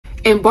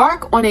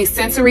Embark on a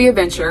sensory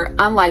adventure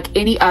unlike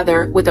any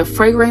other with a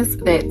fragrance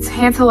that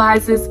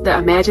tantalizes the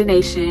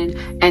imagination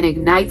and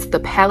ignites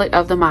the palate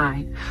of the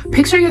mind.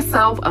 Picture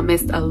yourself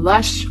amidst a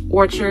lush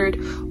orchard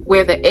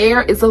where the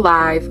air is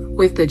alive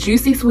with the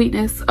juicy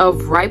sweetness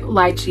of ripe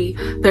lychee,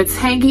 the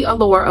tangy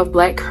allure of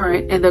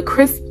blackcurrant, and the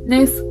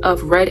crispness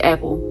of red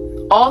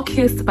apple, all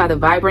kissed by the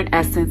vibrant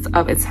essence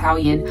of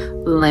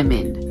Italian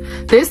lemon.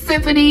 This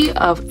symphony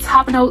of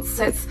top notes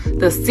sets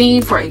the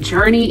scene for a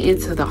journey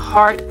into the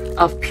heart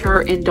of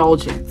pure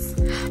indulgence.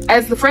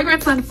 As the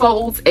fragrance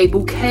unfolds, a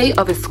bouquet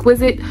of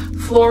exquisite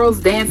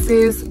florals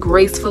dances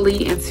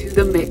gracefully into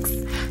the mix.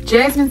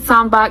 Jasmine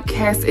Sambac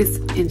casts its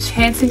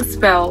enchanting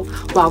spell,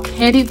 while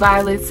candied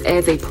violets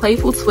adds a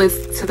playful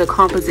twist to the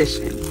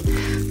composition.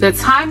 The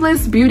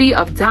timeless beauty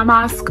of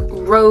damask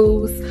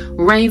rose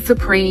reigns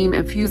supreme,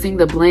 infusing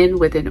the blend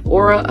with an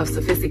aura of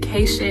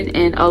sophistication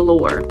and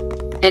allure.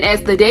 And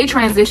as the day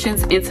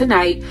transitions into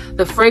night,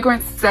 the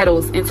fragrance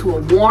settles into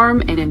a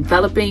warm and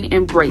enveloping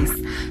embrace.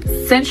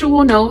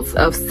 Sensual notes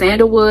of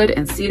sandalwood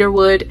and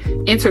cedarwood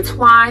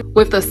intertwine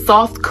with the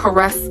soft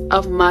caress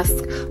of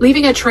musk,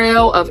 leaving a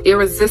trail of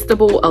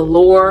irresistible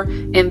allure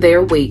in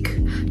their wake.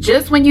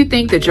 Just when you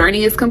think the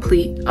journey is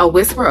complete, a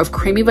whisper of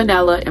creamy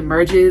vanilla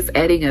emerges,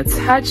 adding a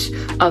touch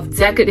of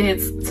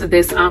decadence to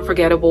this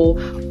unforgettable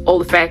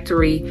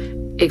olfactory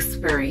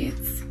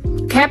experience.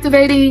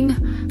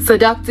 Captivating,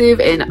 seductive,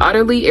 and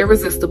utterly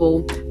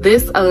irresistible,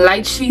 this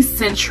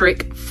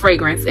lychee-centric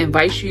fragrance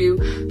invites you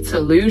to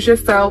lose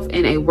yourself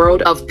in a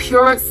world of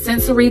pure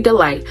sensory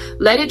delight.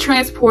 Let it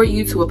transport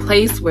you to a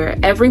place where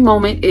every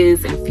moment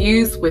is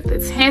infused with the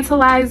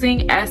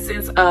tantalizing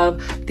essence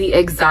of the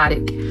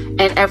exotic,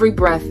 and every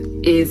breath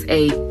is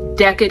a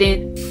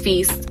decadent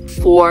feast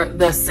for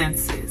the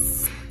senses.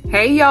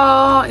 Hey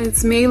y'all,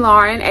 it's me,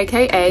 Lauren,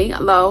 aka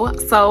Low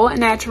So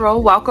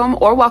Natural.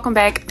 Welcome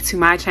back to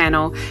my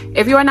channel.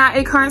 If you are not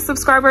a current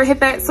subscriber, hit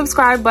that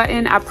subscribe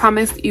button. I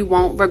promise you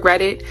won't regret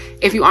it.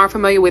 If you aren't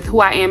familiar with who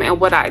I am and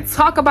what I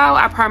talk about,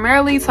 I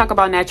primarily talk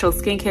about natural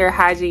skincare,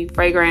 hygiene,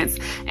 fragrance,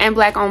 and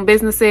Black-owned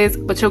businesses,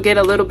 but you'll get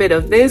a little bit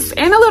of this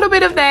and a little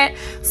bit of that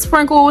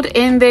sprinkled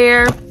in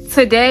there.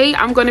 Today,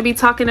 I'm going to be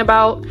talking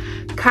about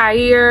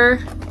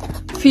Khair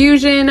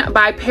Fusion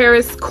by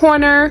Paris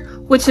Corner,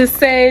 which is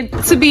said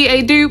to be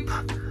a dupe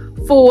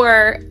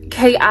for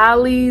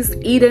Kayali's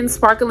Eden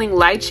Sparkling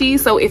Lychee.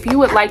 So if you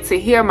would like to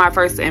hear my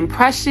first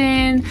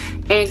impression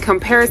and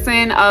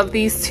comparison of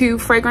these two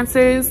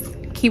fragrances,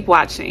 keep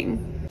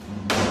watching.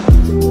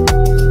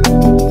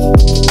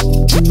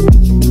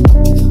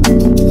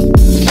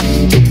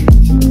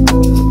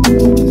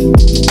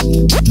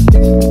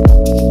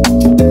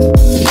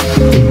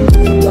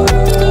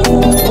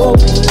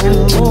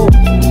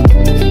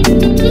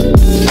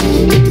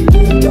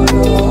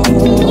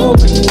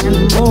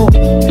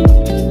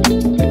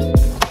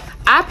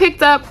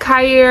 Up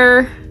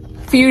Khair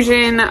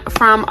Fusion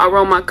from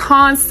Aroma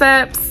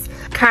Concepts.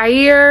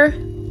 Khair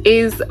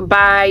is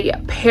by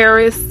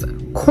Paris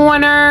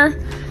Corner.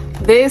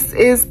 This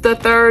is the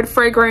third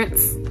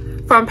fragrance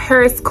from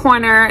Paris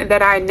Corner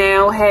that I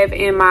now have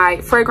in my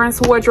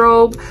fragrance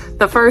wardrobe.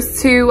 The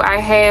first two I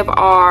have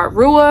are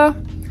Rua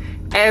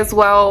as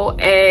well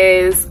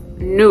as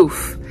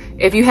Noof.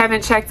 If you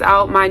haven't checked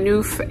out my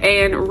Noof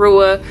and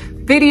Rua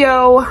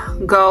video,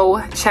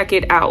 go check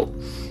it out.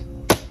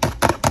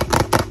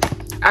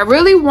 I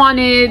really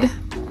wanted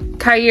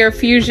Khair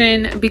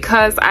Fusion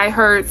because I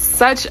heard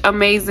such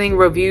amazing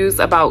reviews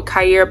about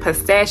Khair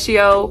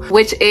Pistachio,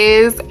 which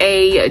is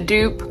a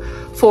dupe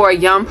for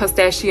Yum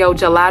Pistachio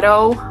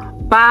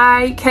Gelato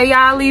by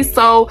Kayali.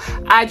 So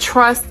I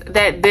trust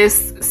that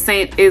this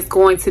scent is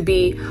going to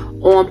be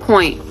on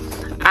point.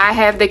 I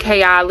have the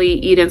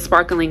Kayali Eden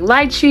Sparkling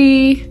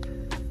Lychee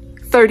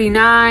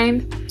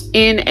 39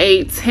 in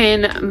a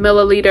 10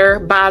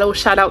 milliliter bottle.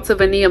 Shout out to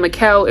Vanilla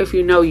Mikkel. If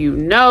you know, you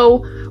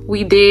know.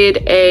 We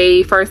did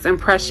a first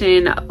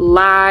impression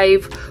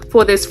live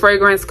for this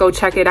fragrance. Go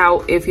check it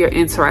out if you're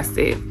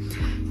interested.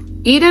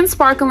 Eden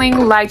Sparkling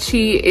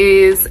Lychee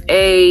is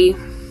a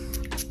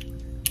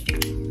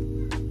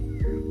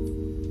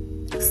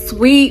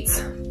sweet,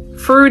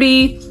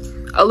 fruity,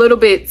 a little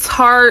bit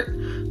tart,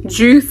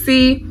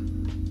 juicy,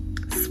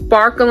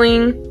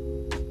 sparkling,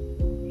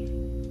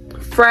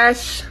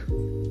 fresh,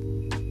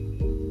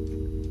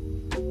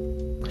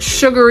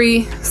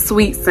 sugary,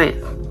 sweet scent.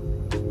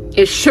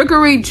 It's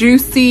sugary,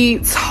 juicy,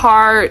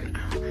 tart,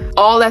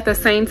 all at the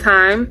same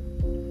time.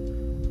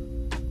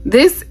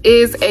 This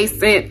is a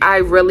scent I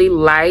really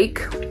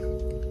like.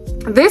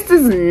 This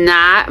is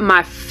not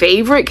my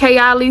favorite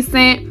Kayali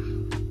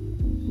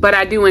scent, but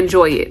I do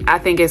enjoy it. I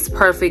think it's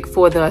perfect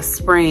for the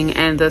spring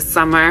and the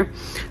summer.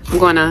 I'm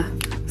gonna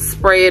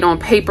spray it on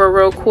paper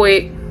real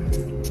quick.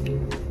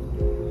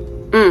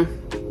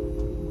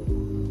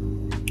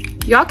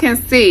 Y'all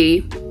can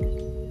see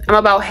I'm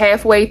about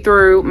halfway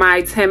through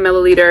my 10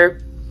 milliliter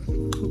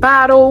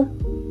bottle.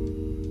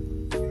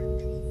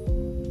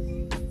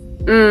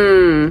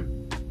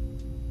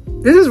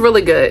 This is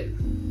really good.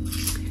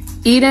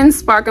 Eden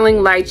Sparkling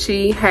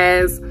Lychee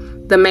has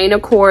the main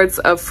accords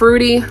of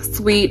fruity,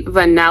 sweet,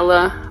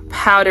 vanilla,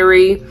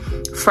 powdery,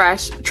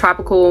 fresh,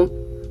 tropical,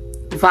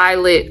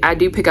 violet. I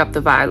do pick up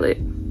the violet.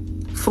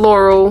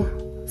 Floral,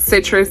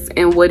 citrus,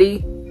 and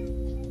woody.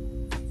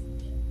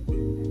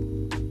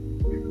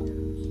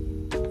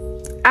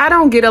 I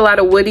don't get a lot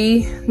of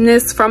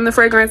woodiness from the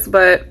fragrance,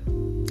 but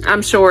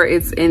I'm sure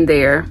it's in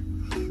there.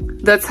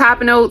 The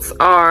top notes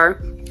are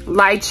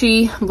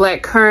lychee,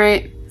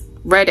 blackcurrant,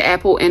 red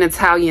apple, and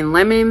Italian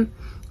lemon.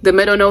 The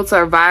middle notes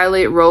are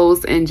violet,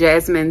 rose, and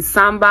jasmine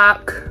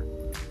sambac.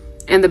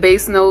 And the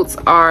base notes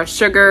are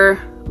sugar,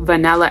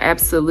 vanilla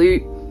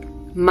absolute,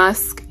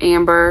 musk,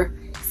 amber,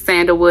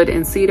 sandalwood,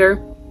 and cedar.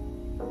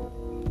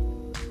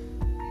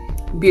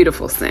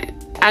 Beautiful scent.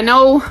 I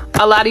know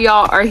a lot of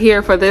y'all are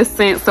here for this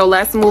scent, so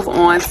let's move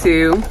on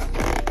to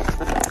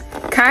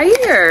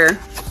Khair.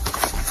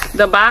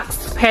 The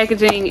box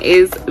packaging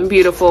is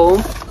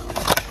beautiful.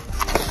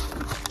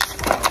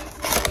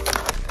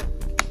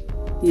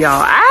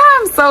 Y'all,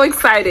 I'm so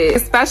excited,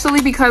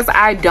 especially because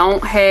I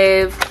don't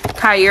have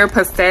Khair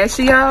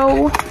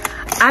pistachio.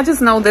 I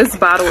just know this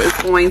bottle is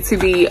going to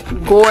be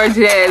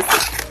gorgeous.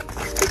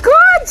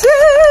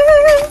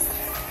 Gorgeous!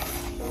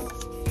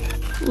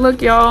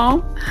 Look,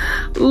 y'all.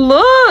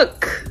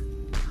 Look!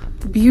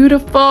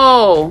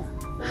 Beautiful.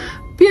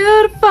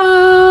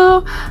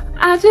 Beautiful.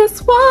 I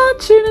just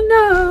want you to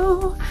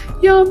know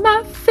you're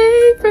my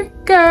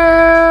favorite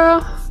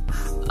girl.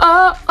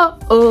 Oh, oh,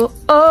 oh,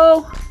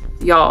 oh.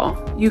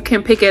 Y'all, you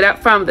can pick it up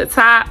from the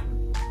top.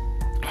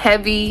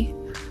 Heavy.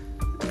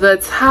 The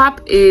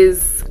top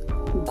is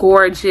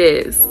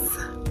gorgeous.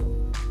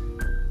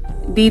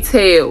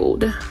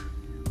 Detailed.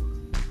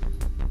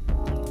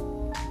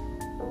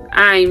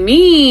 I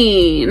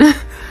mean,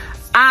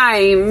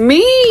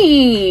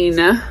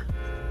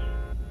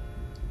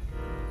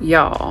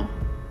 y'all.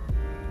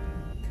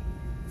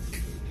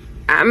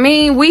 I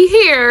mean, we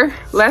here.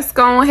 Let's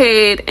go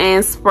ahead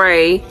and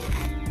spray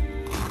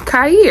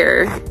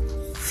Khair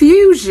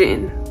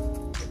Fusion.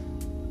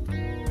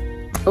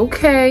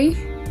 Okay.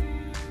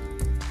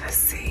 Let's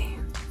see.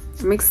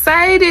 I'm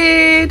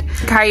excited.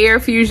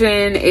 Khair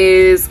Fusion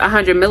is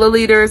 100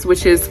 milliliters,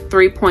 which is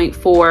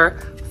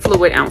 3.4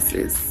 fluid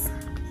ounces.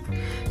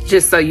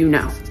 Just so you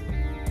know.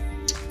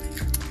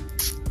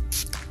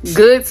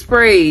 Good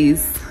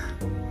sprays.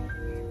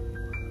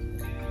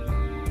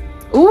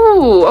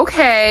 Ooh,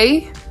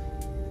 okay.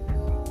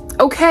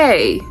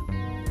 Okay.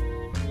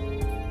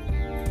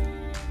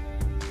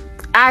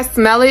 I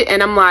smell it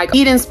and I'm like,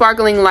 Eden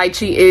Sparkling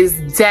Lychee is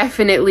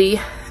definitely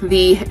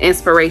the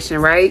inspiration,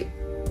 right?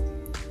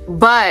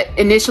 But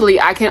initially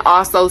I can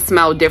also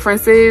smell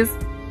differences.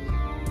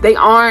 They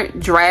aren't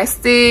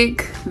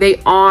drastic.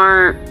 They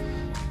aren't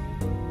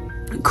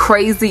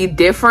crazy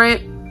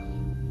different,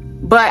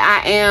 but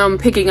I am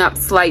picking up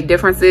slight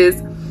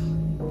differences.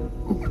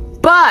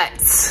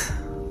 But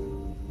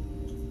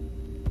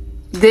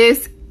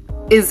this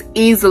is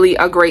easily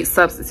a great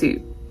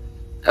substitute.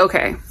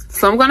 Okay,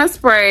 so I'm gonna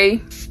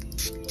spray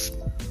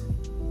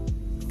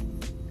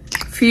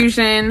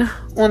Fusion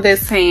on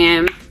this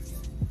hand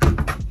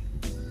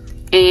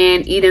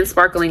and Eden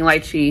Sparkling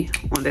Lychee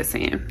on this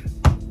hand.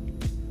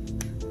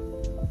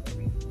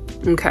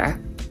 Okay.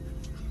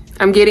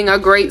 I'm getting a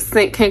great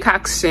scent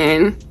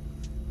concoction.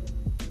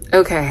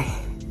 Okay.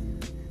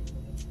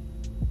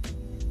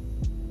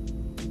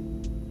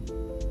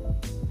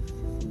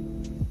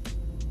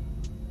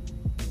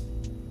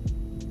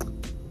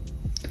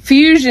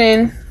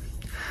 Fusion,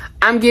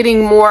 I'm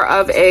getting more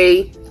of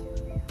a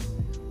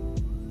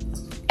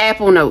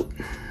apple note.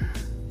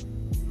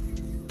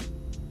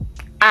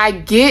 I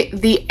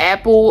get the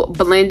apple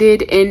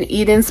blended in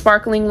Eden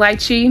Sparkling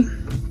Lychee.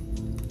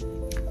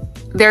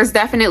 There's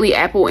definitely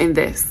apple in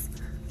this.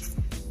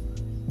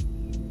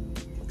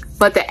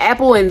 But the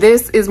apple in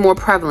this is more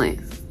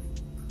prevalent.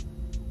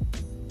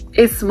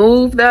 It's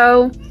smooth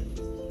though.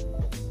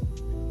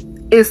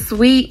 It's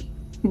sweet,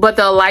 but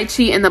the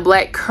lychee and the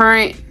black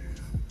currant,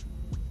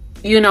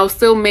 you know,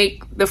 still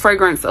make the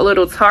fragrance a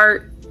little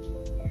tart.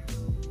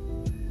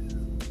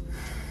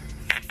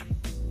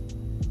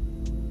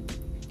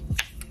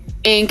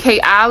 In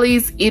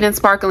Kayali's Eden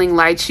Sparkling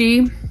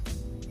Lychee,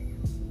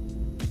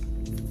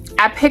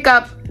 I pick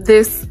up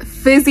this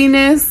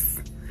fizziness,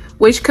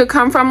 which could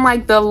come from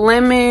like the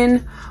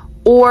lemon,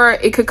 or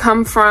it could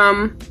come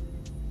from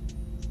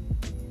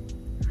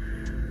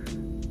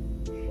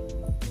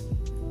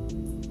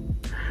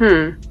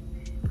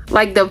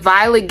like the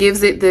violet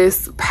gives it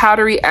this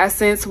powdery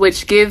essence,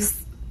 which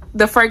gives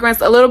the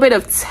fragrance a little bit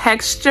of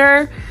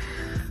texture.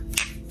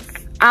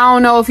 I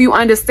don't know if you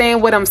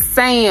understand what I'm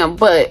saying,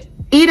 but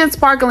Eden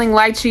Sparkling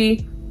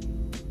Lychee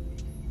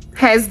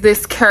has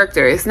this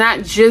character. It's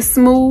not just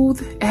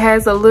smooth. It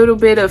has a little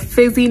bit of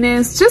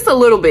fizziness, just a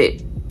little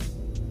bit.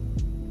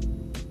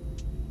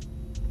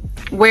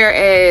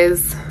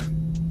 Whereas,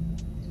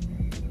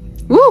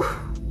 woo,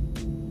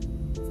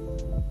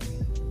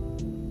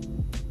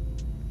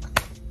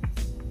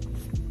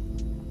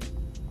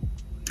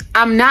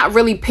 I'm not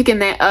really picking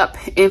that up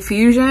in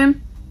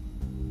Fusion.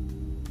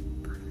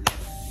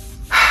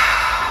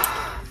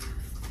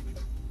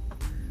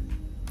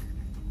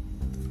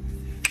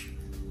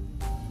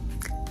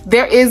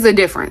 There is a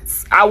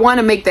difference. I want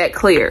to make that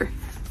clear.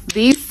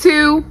 These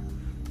two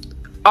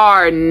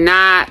are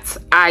not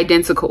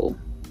identical.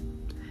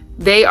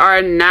 They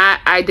are not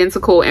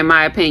identical in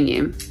my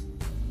opinion.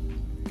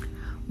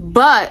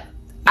 But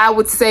I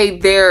would say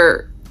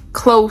they're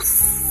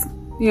close.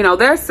 You know,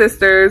 they're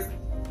sisters.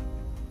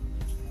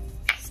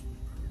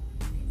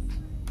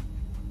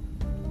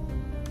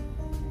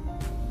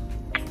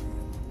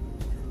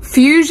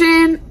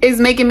 Fusion is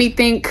making me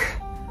think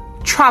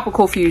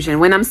tropical fusion.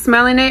 When I'm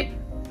smelling it,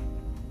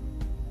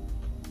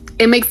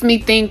 it makes me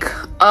think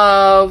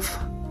of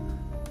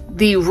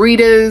the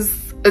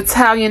Rita's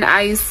Italian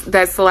ice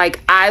that's like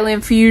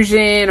island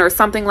fusion or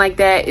something like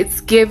that.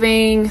 It's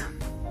giving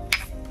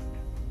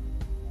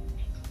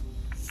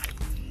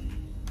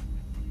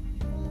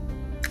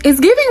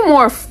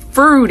more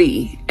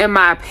fruity in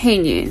my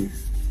opinion.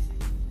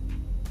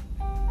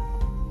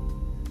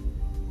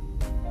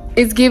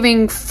 It's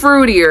giving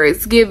fruitier,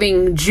 it's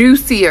giving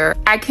juicier.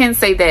 I can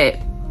say that.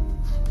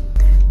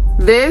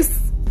 This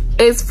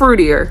is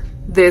fruitier,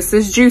 this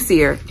is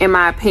juicier in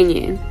my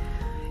opinion.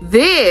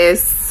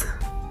 This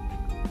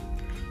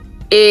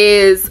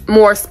is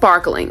more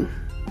sparkling.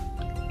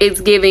 It's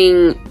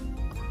giving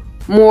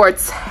more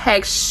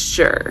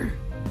texture.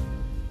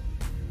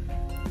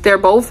 They're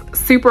both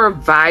super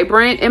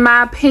vibrant in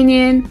my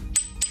opinion.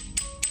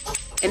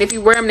 And if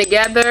you wear them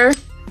together,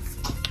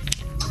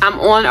 I'm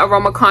on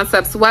Aroma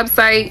Concepts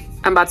website.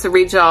 I'm about to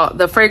read y'all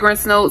the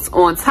fragrance notes.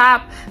 On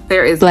top,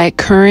 there is black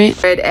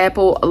currant, red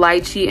apple,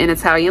 lychee, and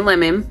Italian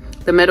lemon.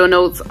 The middle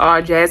notes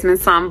are jasmine,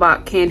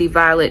 sambac, candy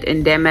violet,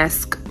 and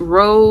damask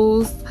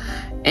rose.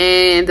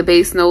 And the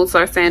base notes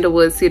are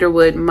sandalwood,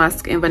 cedarwood,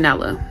 musk, and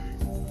vanilla.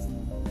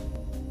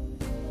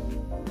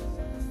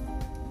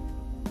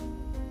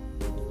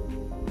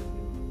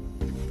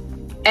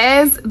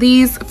 As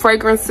these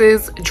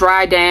fragrances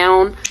dry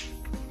down,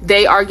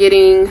 they are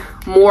getting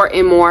more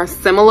and more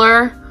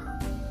similar,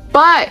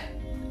 but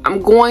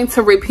I'm going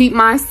to repeat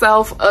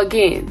myself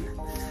again.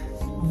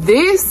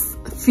 This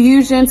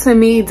fusion to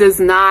me does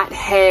not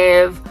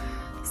have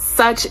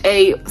such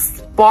a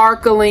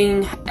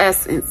sparkling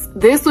essence.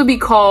 This would be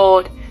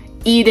called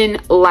Eden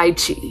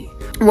Lychee,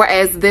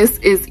 whereas this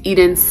is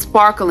Eden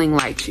Sparkling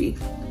Lychee.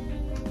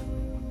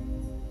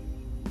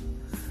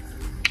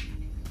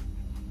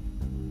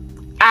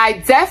 I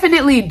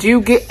definitely do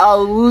get a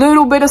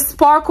little bit of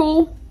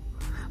sparkle,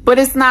 but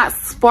it's not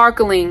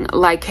sparkling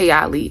like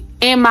Kayali,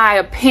 in my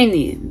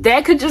opinion.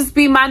 That could just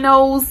be my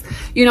nose.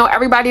 You know,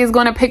 everybody is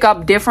going to pick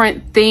up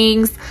different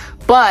things.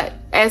 But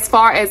as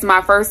far as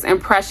my first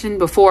impression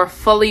before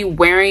fully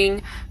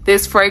wearing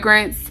this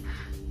fragrance,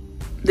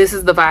 this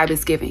is the vibe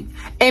it's giving.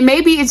 And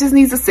maybe it just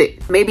needs to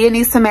sit. Maybe it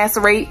needs to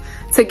macerate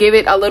to give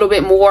it a little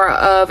bit more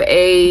of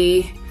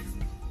a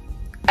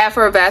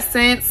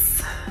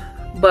effervescence.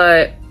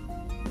 But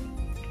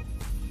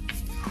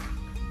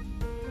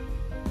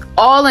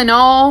all in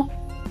all,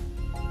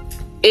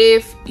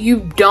 if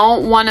you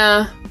don't want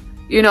to,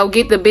 you know,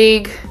 get the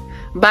big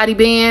body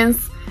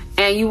bands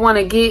and you want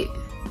to get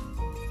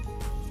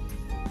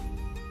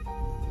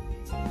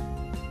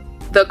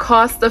the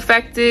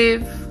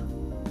cost-effective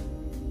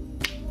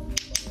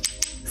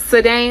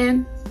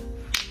sedan,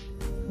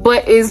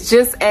 but it's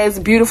just as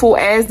beautiful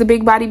as the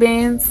big body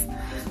bands,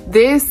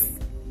 this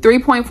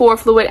 3.4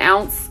 fluid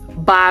ounce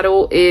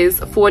bottle is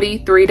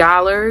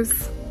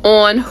 $43.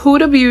 On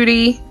Huda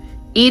Beauty,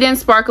 Eden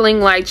Sparkling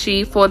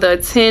Lychee for the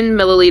 10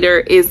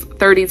 milliliter is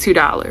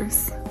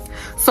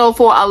 $32. So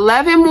for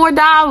 $11 more,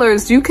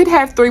 you could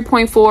have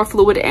 3.4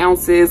 fluid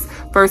ounces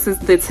versus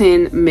the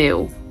 10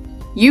 mil.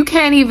 You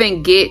can't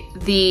even get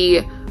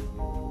the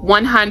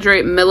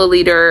 100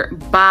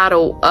 milliliter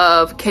bottle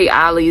of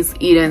Kayali's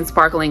Eden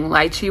Sparkling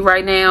Lychee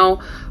right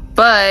now.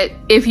 But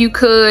if you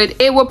could,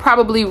 it would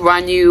probably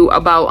run you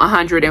about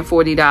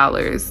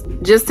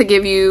 $140. Just to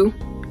give you,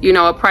 you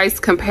know, a price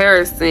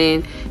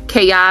comparison,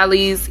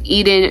 Kayali's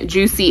Eden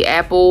Juicy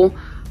Apple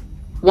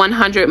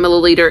 100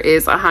 milliliter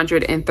is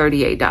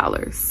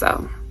 $138.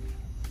 So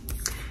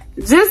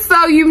just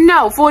so you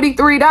know,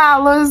 $43,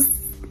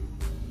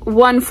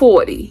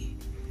 $140.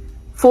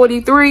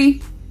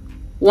 $43,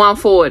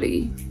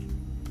 $140.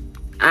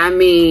 I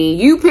mean,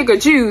 you pick or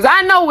choose.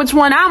 I know which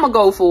one I'm gonna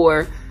go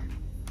for.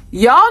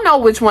 Y'all know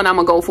which one I'm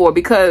gonna go for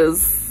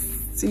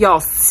because y'all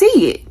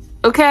see it,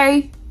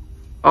 okay?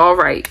 All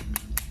right.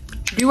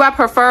 Do I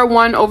prefer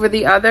one over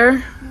the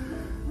other?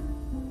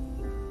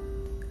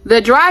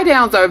 The dry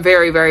downs are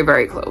very, very,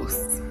 very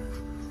close.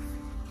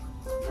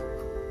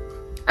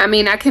 I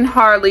mean, I can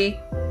hardly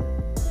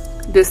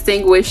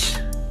distinguish,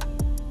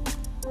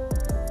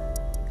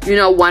 you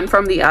know, one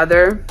from the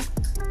other.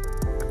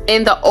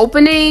 In the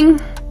opening,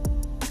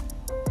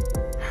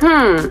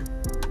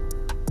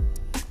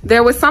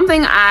 there was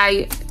something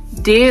I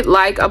did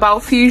like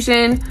about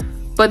Fusion,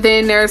 but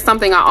then there's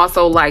something I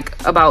also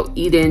like about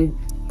Eden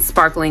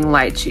Sparkling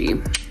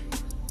Lychee.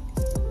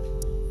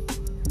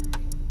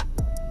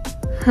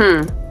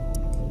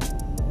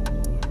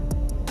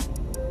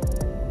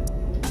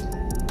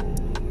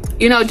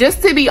 You know,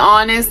 just to be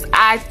honest,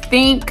 I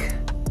think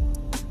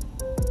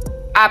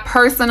I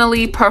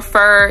personally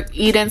prefer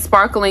Eden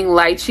Sparkling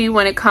Lychee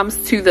when it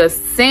comes to the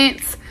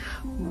scent,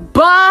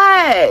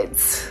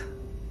 but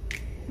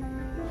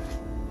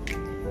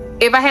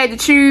if I had to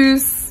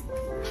choose,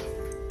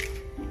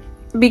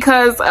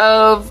 because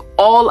of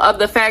all of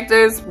the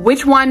factors,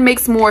 which one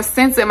makes more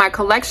sense in my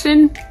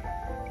collection?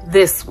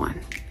 This one,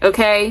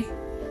 okay?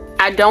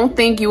 I don't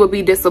think you would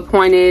be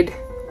disappointed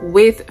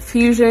with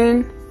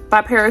Fusion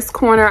by Paris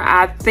Corner.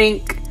 I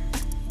think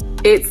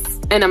it's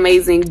an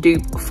amazing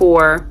dupe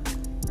for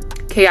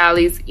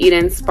Kayali's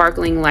Eden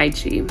Sparkling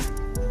Lychee.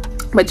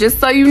 But just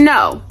so you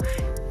know,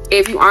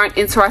 if you aren't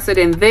interested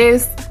in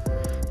this,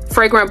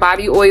 Fragrant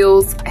Body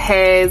Oils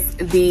has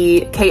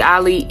the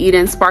Kayali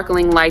Eden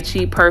Sparkling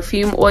Lychee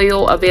perfume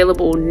oil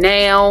available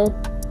now.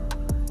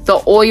 The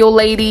Oil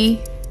Lady,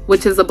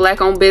 which is a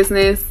Black-owned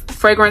business,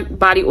 Fragrant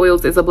Body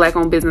Oils is a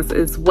Black-owned business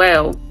as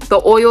well. The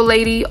Oil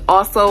Lady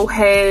also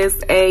has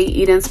a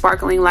Eden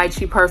Sparkling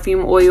Lychee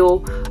perfume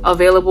oil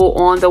available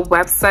on the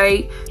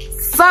website.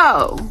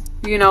 So,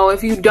 you know,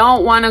 if you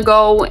don't want to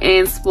go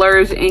and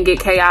splurge and get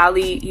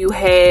Kayali, you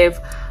have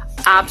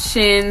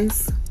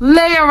options,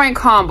 layering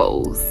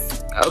combos.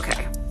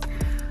 Okay.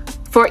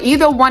 For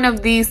either one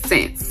of these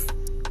scents,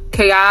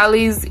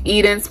 Kayali's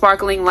Eden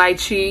Sparkling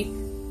Lychee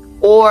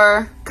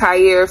or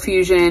Khair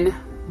Fusion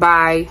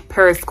by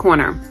Paris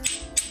Corner,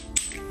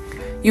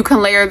 you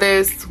can layer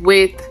this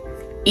with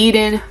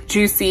Eden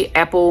Juicy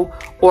Apple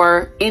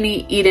or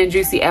any Eden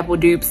Juicy Apple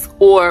dupes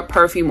or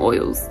perfume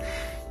oils.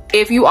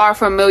 If you are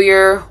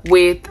familiar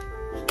with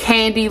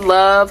Candy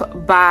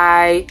Love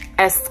by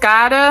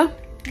Escada,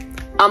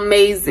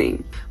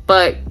 amazing.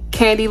 But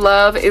Candy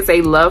Love is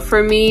a love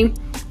for me.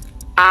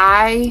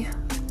 I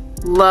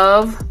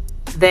love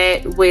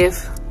that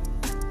with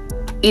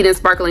Eden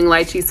Sparkling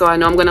Lychee, so I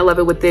know I'm gonna love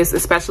it with this,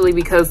 especially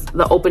because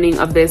the opening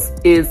of this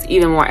is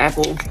even more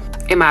apple,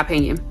 in my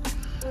opinion.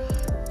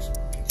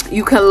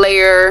 You can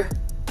layer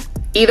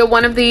either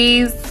one of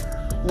these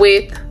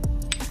with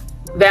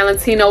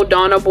Valentino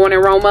Donna Born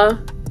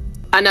Aroma.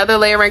 Another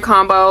layering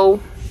combo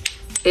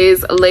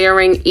is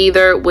layering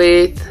either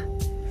with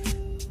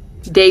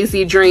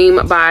Daisy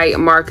Dream by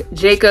Marc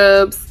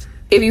Jacobs.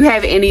 If you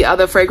have any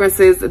other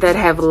fragrances that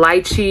have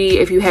lychee,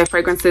 if you have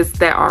fragrances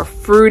that are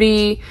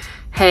fruity,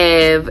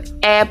 have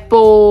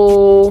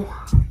apple,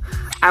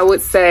 I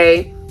would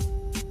say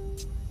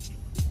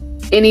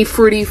any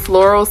fruity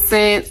floral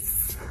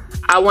scents,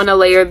 I want to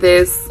layer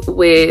this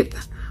with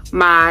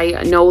my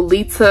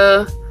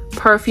Nolita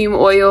perfume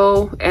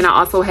oil. And I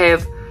also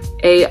have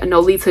a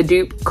Nolita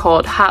dupe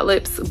called Hot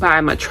Lips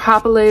by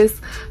Metropolis.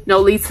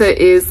 Nolita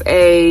is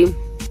a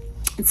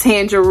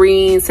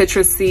tangerine,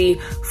 citrusy,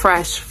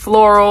 fresh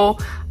floral.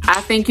 I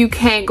think you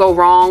can't go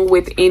wrong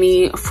with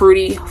any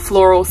fruity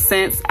floral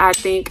scents. I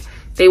think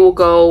they will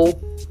go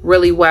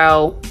really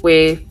well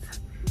with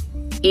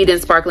Eden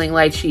Sparkling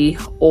Lychee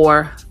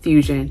or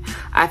Fusion.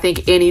 I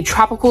think any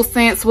tropical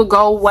scents would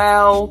go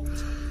well.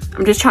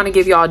 I'm just trying to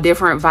give y'all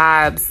different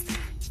vibes.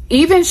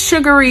 Even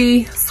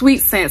sugary sweet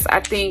scents I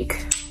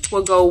think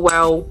will go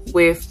well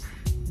with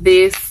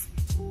this.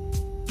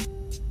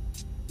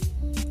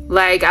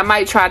 Like, I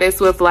might try this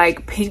with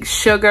like pink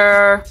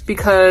sugar,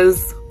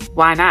 because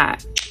why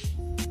not?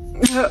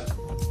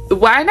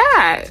 Why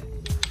not?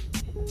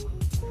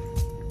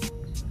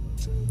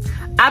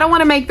 I don't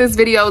want to make this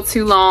video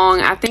too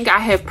long. I think I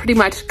have pretty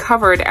much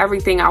covered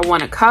everything I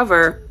want to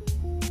cover.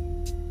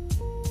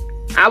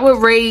 I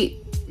would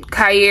rate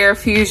Khair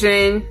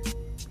Fusion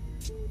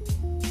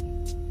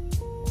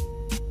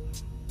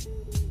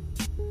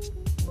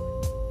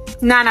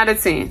nine out of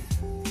 10.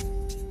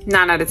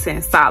 9 out of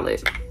 10,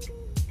 solid.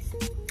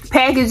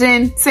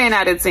 Packaging, 10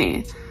 out of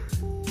 10.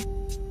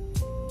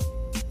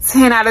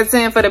 10 out of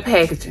 10 for the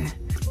packaging.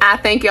 I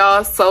thank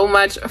y'all so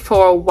much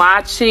for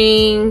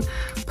watching.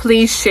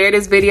 Please share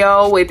this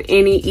video with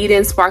any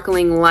Eden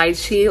Sparkling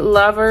Lychee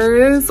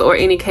lovers or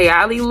any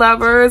Kayali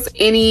lovers,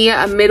 any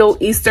Middle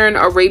Eastern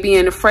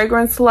Arabian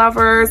fragrance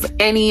lovers,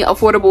 any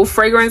affordable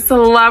fragrance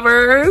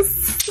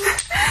lovers.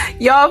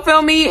 Y'all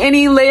feel me?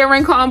 Any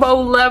layering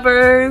combo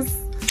lovers?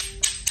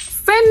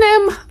 Send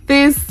them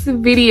this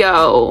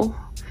video.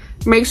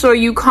 Make sure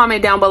you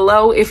comment down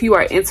below if you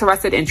are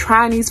interested in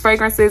trying these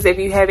fragrances. If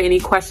you have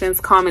any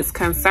questions, comments,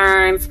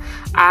 concerns,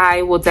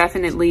 I will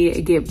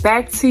definitely get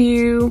back to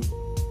you.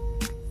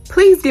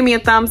 Please give me a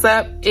thumbs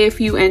up if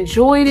you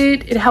enjoyed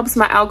it. It helps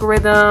my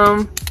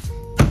algorithm,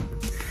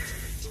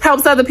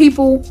 helps other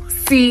people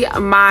see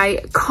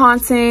my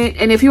content.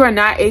 And if you are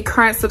not a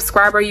current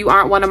subscriber, you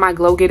aren't one of my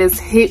glow getters,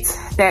 hit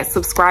that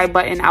subscribe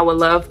button. I would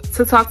love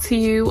to talk to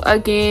you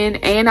again.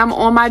 And I'm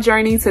on my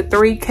journey to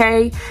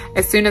 3K.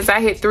 As soon as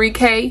I hit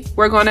 3K,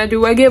 we're gonna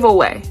do a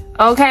giveaway,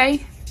 okay?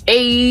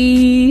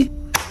 Hey,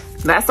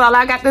 that's all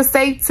I got to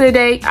say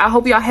today. I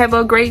hope y'all have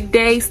a great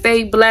day.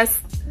 Stay blessed,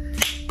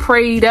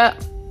 prayed up,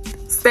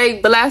 stay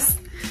blessed,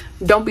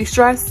 don't be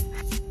stressed.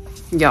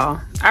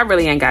 Y'all, I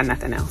really ain't got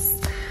nothing else.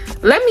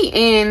 Let me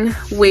end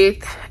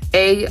with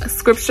a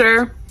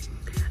scripture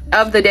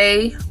of the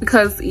day,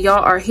 because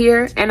y'all are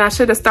here and I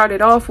should have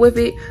started off with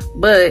it,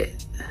 but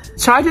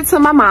charge it to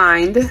my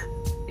mind.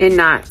 and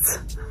not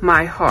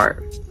my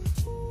heart.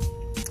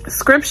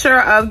 Scripture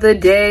of the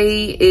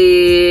day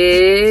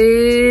is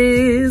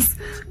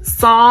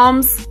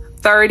Psalms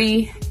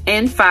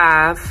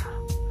 30:5.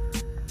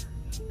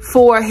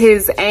 For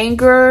his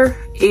anger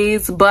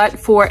is but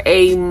for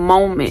a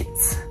moment.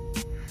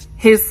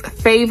 His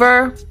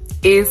favor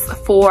is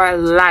for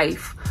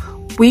life.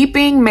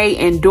 Weeping may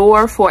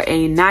endure for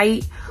a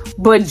night,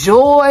 but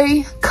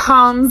joy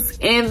comes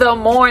in the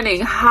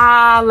morning.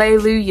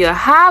 Hallelujah.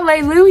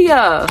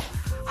 Hallelujah.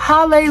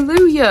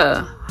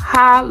 Hallelujah.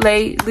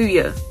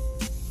 Hallelujah.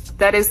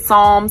 That is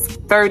Psalms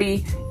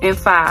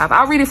 30:5.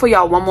 I'll read it for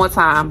y'all one more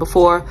time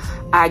before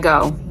I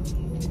go.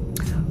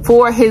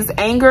 For his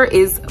anger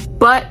is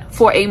but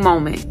for a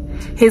moment.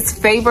 His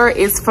favor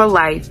is for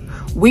life.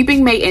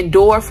 Weeping may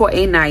endure for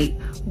a night,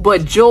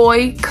 but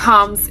joy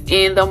comes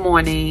in the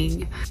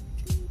morning.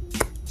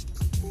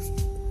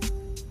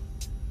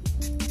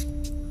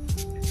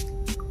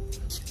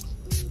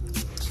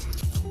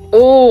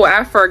 Oh,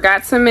 I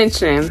forgot to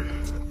mention.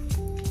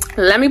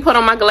 Let me put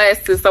on my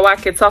glasses so I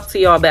can talk to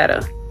y'all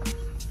better.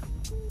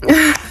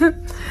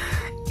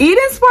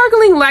 Eden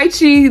Sparkling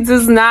Lychee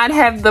does not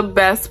have the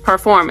best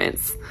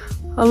performance.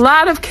 A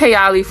lot of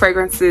Kayali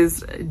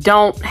fragrances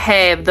don't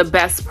have the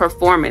best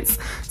performance.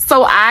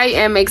 So I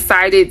am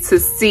excited to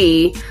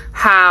see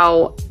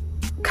how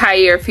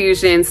Khair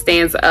Fusion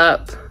stands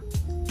up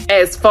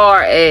as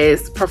far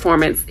as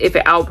performance, if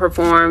it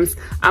outperforms.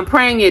 I'm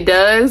praying it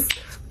does,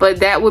 but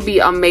that would be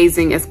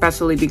amazing,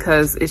 especially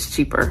because it's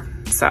cheaper.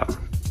 So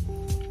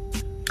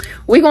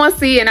we're gonna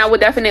see, and I will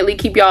definitely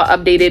keep y'all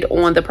updated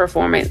on the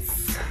performance.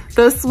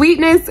 The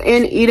sweetness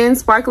in Eden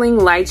Sparkling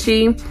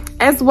Lychee,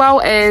 as well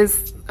as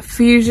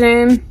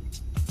Fusion,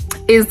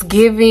 is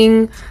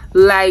giving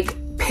like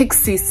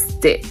pixie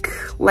stick,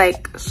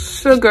 like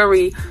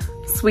sugary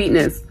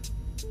sweetness.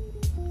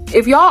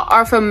 If y'all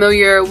are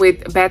familiar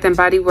with Bath and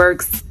Body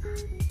Works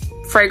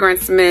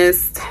Fragrance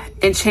Mist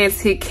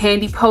Enchanted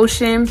Candy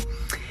Potion,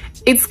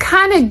 it's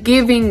kind of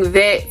giving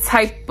that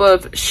type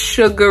of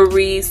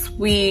sugary,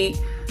 sweet,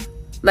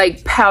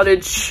 like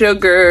powdered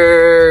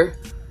sugar,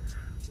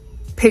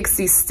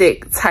 pixie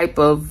stick type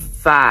of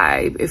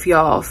vibe, if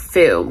y'all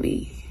feel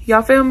me.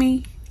 Y'all feel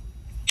me?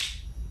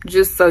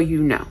 Just so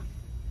you know.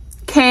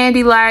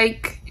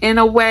 Candy-like in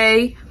a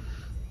way,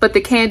 but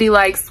the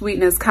candy-like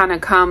sweetness kind of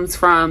comes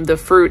from the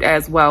fruit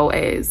as well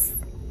as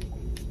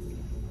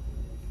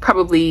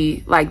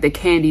probably like the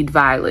candied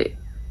violet.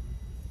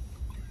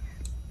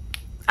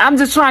 I'm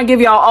just trying to give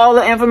y'all all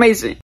the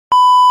information.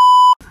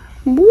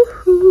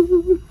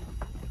 Woohoo.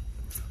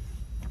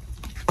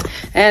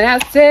 And I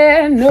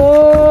said,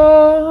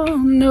 no,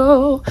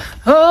 no,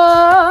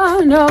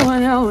 oh, no,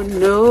 no,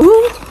 no.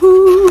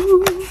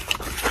 Ooh,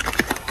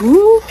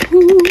 ooh,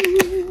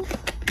 ooh.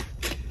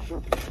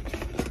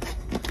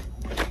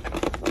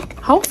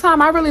 Whole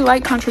time I really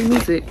like country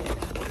music.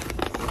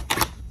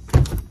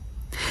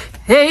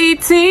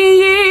 18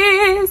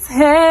 years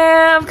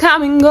have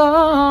come and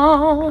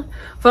gone.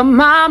 For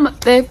mama,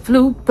 they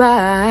flew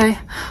by.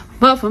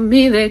 But for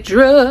me, they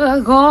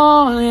drug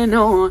on and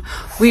on.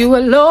 We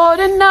were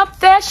loading up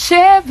that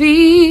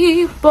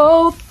Chevy,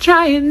 both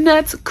trying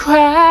not to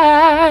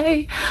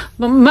cry.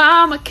 But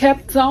mama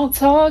kept on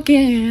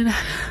talking.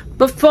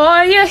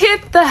 Before you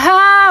hit the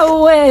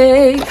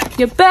highway,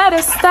 you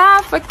better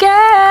stop for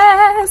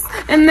gas.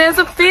 And there's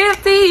a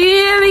 50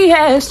 in the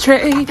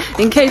ashtray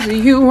in case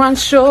you run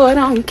short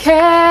on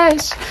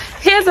cash.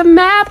 Here's a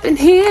map and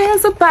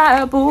here's a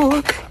Bible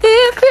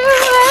if you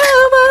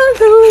ever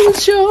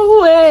lose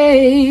your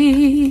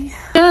way.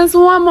 There's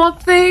one more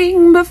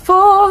thing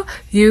before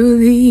you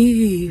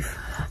leave.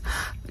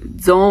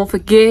 Don't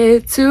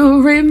forget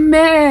to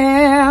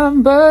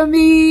remember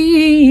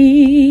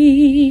me.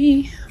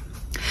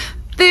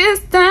 This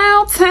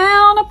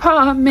downtown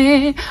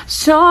apartment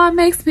sure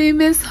makes me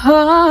miss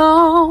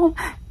home.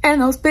 And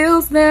those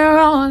bills there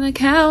on the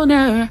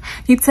counter,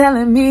 you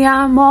telling me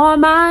I'm on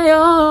my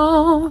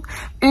own.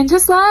 And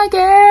just like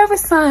every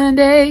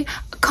Sunday,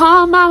 I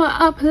called mama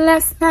up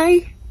last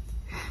night.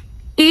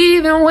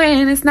 Even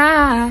when it's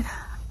not,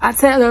 I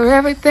tell her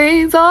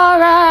everything's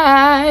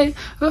alright.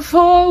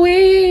 Before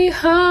we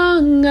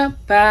hung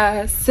up,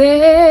 I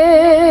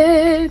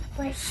said,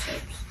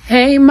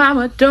 hey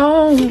mama,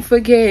 don't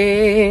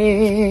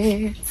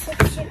forget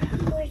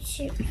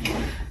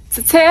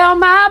to tell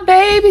my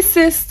baby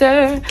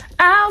sister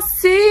I'll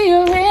see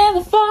her in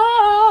the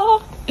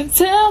fall. And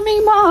tell me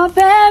more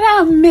that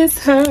I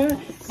miss her.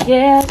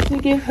 Yeah, to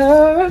give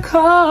her a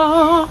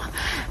call.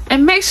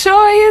 And make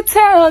sure you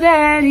tell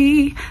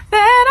daddy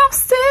that I'm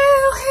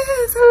still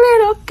his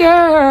little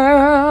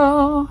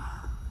girl.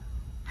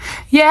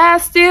 Yeah, I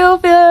still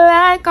feel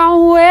like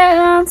I'm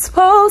where I'm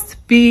supposed to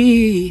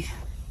be.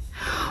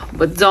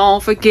 But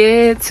don't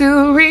forget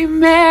to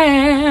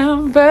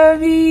remember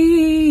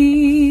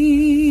me.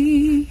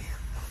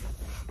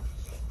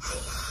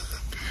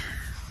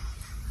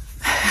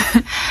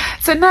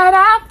 Tonight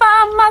I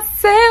find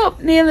myself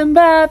kneeling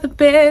by the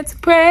bed to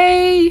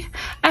pray.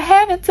 I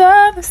haven't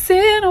done this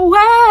in a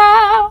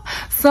while.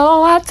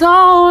 So I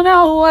don't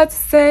know what to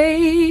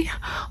say,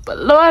 but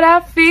Lord,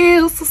 I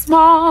feel so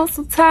small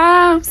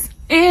sometimes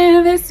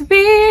in this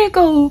big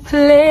old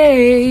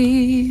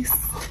place.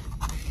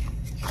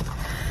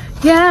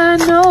 Yeah,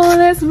 I know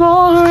there's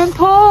more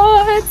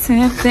important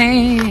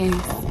things,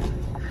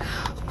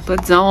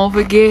 but don't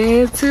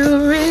forget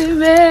to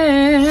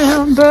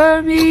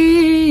remember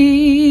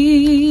me.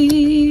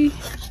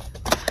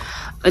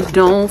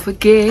 Don't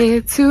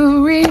forget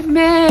to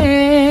remember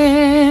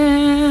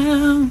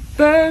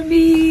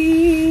me.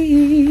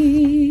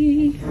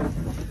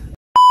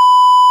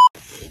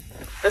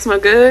 That smell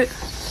good?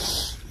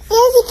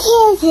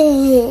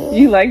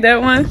 You like that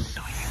one?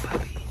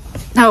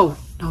 No.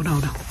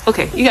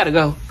 Okay, you gotta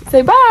go.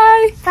 Say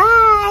bye.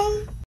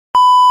 Bye.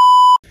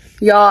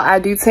 Y'all, I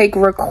do take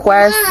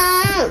requests.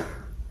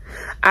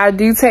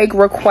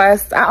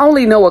 I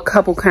only know a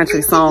couple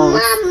country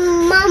songs.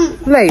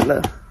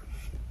 Layla.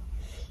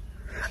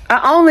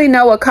 I only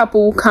know a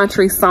couple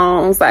country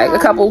songs, like a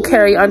couple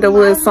Carrie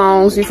Underwood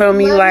songs, you feel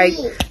me? Like,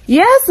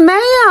 yes,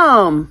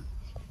 ma'am.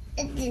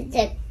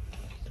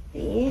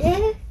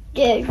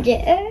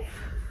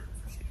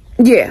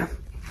 Yeah.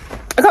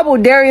 A couple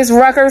Darius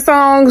Rucker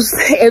songs.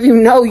 If you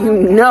know, you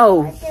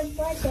know.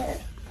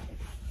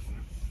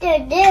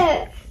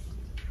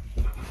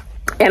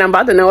 And I'm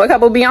about to know a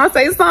couple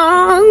Beyonce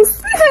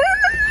songs.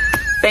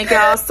 Thank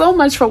y'all so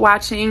much for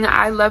watching.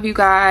 I love you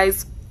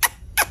guys.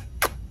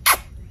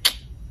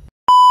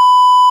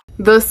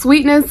 The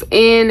sweetness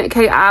in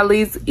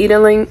Kayali's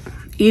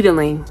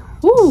Eden.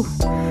 Woo.